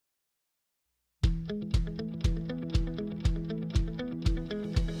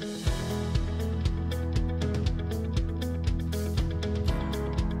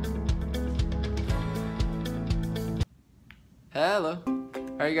Hello,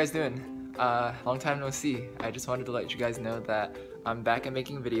 how are you guys doing? Long time no see. I just wanted to let you guys know that I'm back at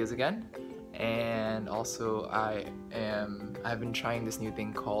making videos again, and also I've been trying this new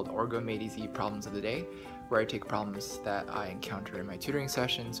thing called Orgo Made Easy Problems of the Day, where I take problems that I encounter in my tutoring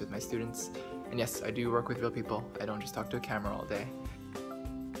sessions with my students. And yes, I do work with real people. I don't just talk to a camera all day.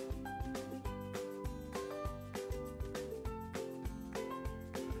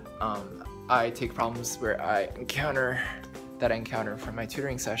 I take problems where I encounter from my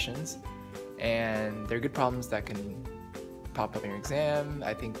tutoring sessions, and they're good problems that can pop up in your exam.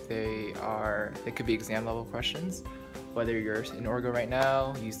 I think they could be exam level questions. Whether you're in Orgo right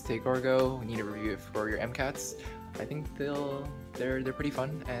now, you used to take Orgo, you need to review it for your MCATs, I think they're pretty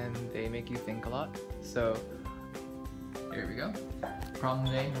fun and they make you think a lot. So here we go. Problem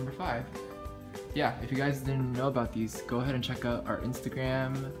day number 5. Yeah, if you guys didn't know about these, go ahead and check out our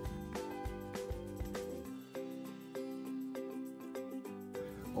Instagram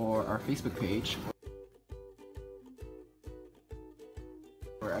or our Facebook page,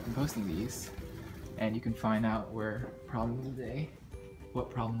 where I've been posting these, and you can find out what problem of the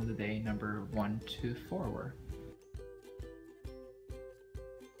day number 1 to 4 were.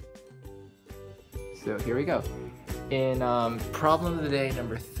 So here we go. In problem of the day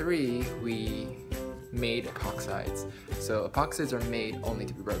number 3, we made epoxides. So epoxides are made only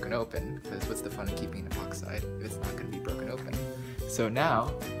to be broken open, because what's the fun in keeping an epoxide if it's not going to be broken open? So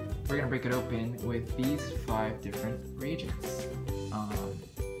now we're going to break it open with these 5 different reagents.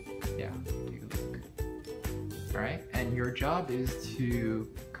 Yeah, take a look. Alright, and your job is to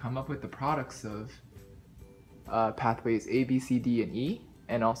come up with the products of pathways A, B, C, D, and E,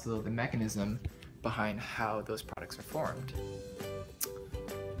 and also the mechanism behind how those products are formed.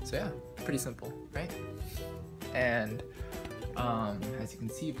 So yeah, pretty simple, right? And as you can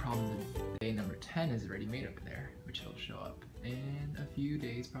see, problem of day number 10 is already made up there, which will show up in a few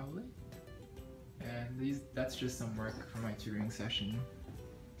days probably. And that's just some work from my tutoring session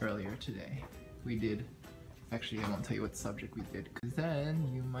earlier today. Actually I won't tell you what subject we did, because then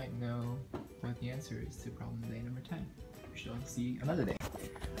you might know what the answer is to problem day number 10, which you'll see another day.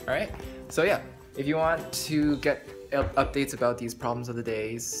 Alright, so yeah, if you want to get updates about these problems of the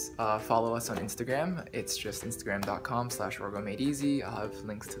days, follow us on Instagram. It's just instagram.com/orgomadeeasy. I'll have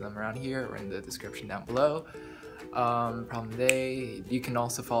links to them around here or in the description down below. Problem day, you can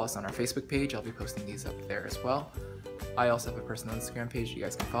also follow us on our Facebook page. I'll be posting these up there as well. I also have a personal Instagram page you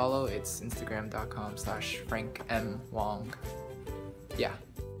guys can follow. It's instagram.com/frankmwong. Yeah.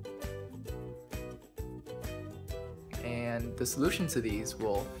 And the solution to these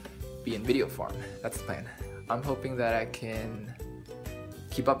will be in video form. That's the plan. I'm hoping that I can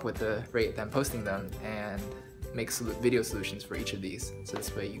keep up with the rate that I'm posting them and make video solutions for each of these. So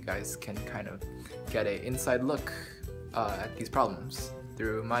this way you guys can kind of get an inside look at these problems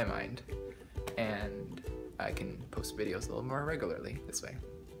through my mind. And I can post videos a little more regularly this way.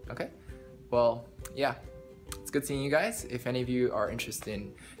 Okay? Well, yeah. It's good seeing you guys. If any of you are interested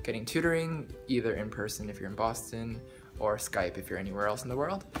in getting tutoring, either in person if you're in Boston, or Skype if you're anywhere else in the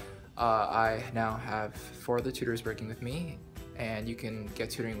world, I now have 4 other tutors working with me, and you can get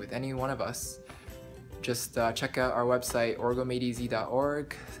tutoring with any one of us. Just check out our website,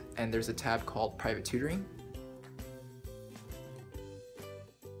 orgomadeeasy.org, and there's a tab called Private Tutoring.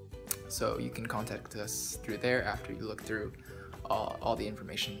 So you can contact us through there after you look through all the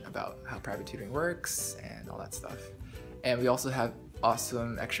information about how private tutoring works and all that stuff. And we also have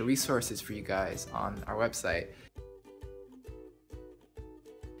awesome extra resources for you guys on our website.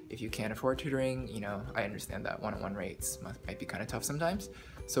 If you can't afford tutoring, you know, I understand that one-on-one rates might be kind of tough sometimes.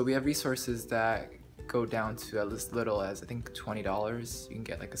 So we have resources that go down to as little as I think $20. You can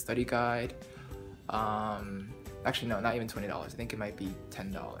get like a study guide. Actually no, not even $20. I think it might be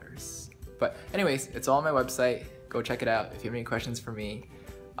 $10. But anyways, it's all on my website. Go check it out. If you have any questions for me,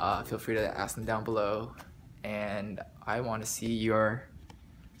 feel free to ask them down below. And I want to see your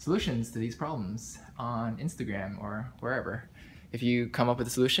solutions to these problems on Instagram or wherever. If you come up with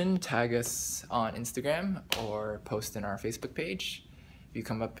a solution, tag us on Instagram or post in our Facebook page. If you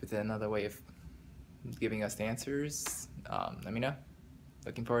come up with another way of giving us the answers, let me know.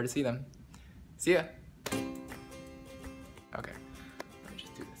 Looking forward to see them. See ya! Okay, let me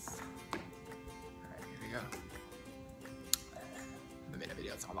just do this. Alright, here we go. I haven't made a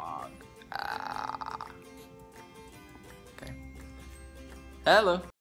video so long. Okay. Hello!